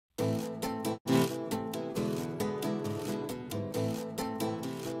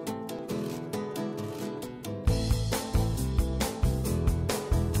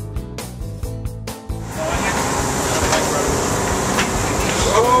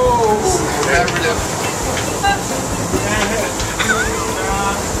collaborative.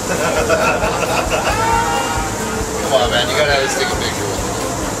 Come on, man, you gotta at least take a picture with it.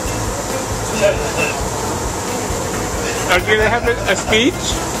 Are you gonna have a speech?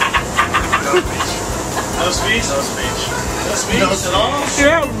 No speech? No speech. No speech at all?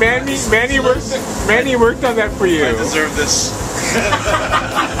 Yeah, Manny worked on that for you. I deserve this. Here,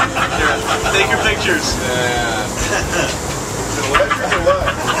 take your pictures. Yeah.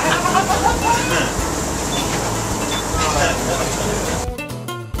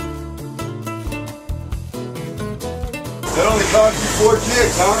 That only cost you 4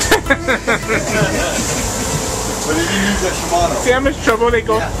 chicks, huh? But if you use that Shimano. See how much trouble they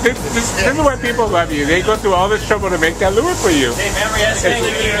go. This is why people love you. They go through all this trouble to make that lure for you. Hey, remember yesterday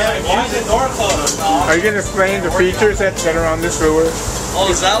when you why is the door closed? Are you gonna explain the features that are on this lure? Oh,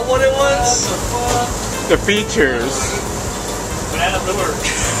 is that what it was? The features. Banana lure.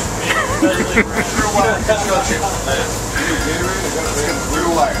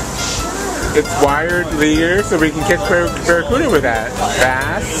 It's wired leader, so we can catch barracuda with that.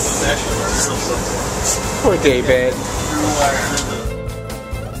 Bass. Poor David.